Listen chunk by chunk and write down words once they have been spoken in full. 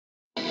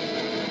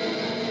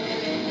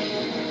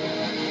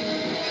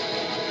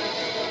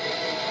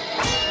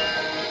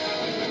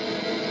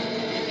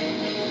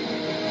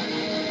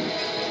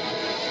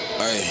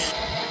Hey.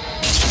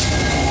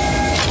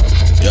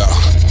 Yeah.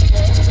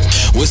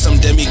 With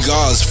some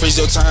demigods, freeze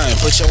your time,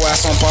 put your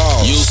ass on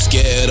pause. You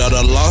scared of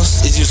the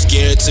loss? Is you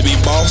scared to be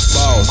boss?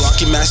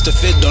 Glocky master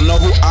fit, don't know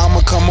who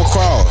I'ma come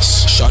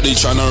across. Shawty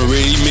tryna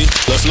read me,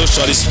 left little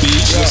shawty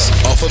speechless.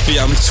 Off up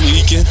here I'm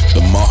tweaking,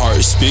 but my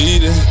heart is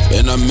speeding.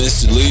 And I'm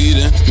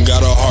misleading,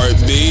 got a heart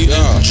beating.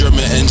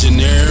 German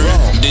engineering,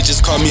 they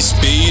just call me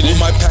speeding.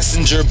 My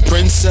passenger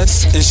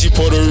princess, and she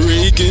Puerto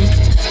Rican.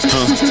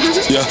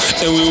 Yeah,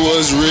 and we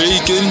was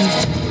reeking.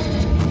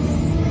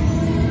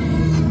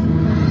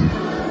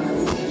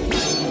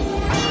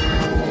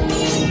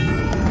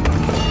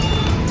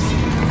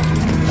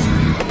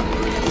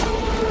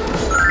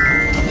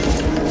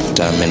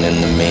 Diamond in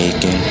the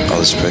making, all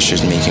this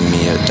pressure's making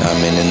me a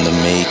diamond in the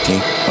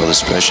making. All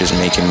this pressure's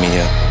making me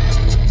a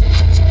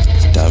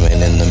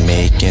diamond in the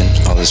making.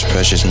 All this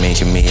pressure's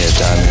making me a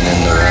diamond in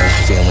the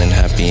rough. Feeling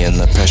happy and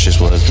the pressure's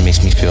what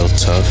makes me feel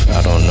tough.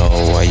 I don't know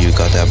why you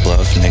got that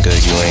bluff, nigga,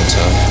 you ain't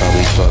tough.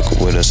 Probably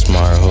fuck with a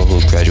smart hoe who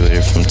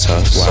graduated from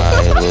Tufts.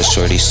 Why, little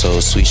shorty so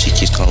sweet, she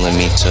keeps calling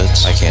me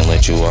Toots. I can't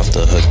let you off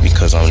the hook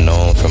because I'm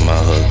known for my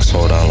hooks.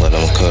 Hold on, let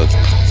them cook.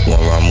 One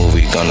wrong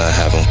movie, gonna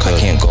have them cook. I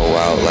can't go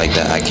out like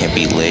that, I can't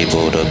be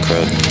labeled a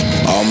crook.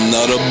 I'm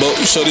not a boat,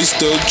 shorty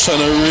still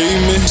tryna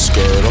read me.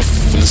 Skirt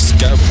off in the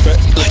sky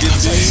back like a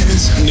demon.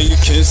 Nigga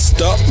can't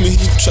stop me,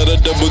 try to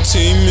double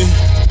team me.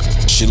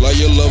 She like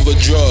your love a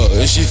drug,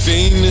 and she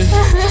fiendin'.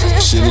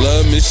 She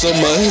love me so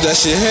much that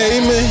she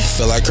hate me.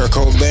 Feel like Kurt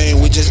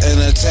Cobain, we just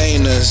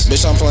entertainers.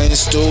 Bitch, I'm playing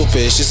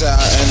stupid, she said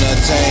I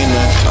entertain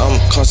her. I'm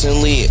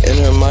constantly in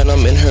her mind,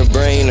 I'm in her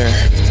brainer.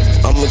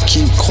 I'ma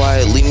keep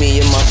quiet, leave me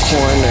in my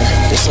corner.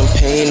 There's some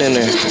pain in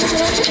her,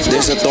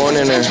 there's a thorn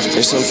in her,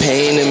 there's some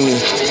pain in me.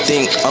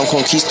 Think I'm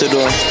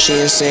conquistador,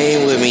 she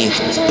insane with me,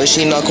 but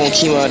she not gon'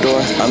 keep my door.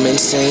 I'm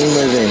insane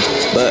living,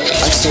 but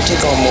I still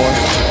take on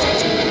more.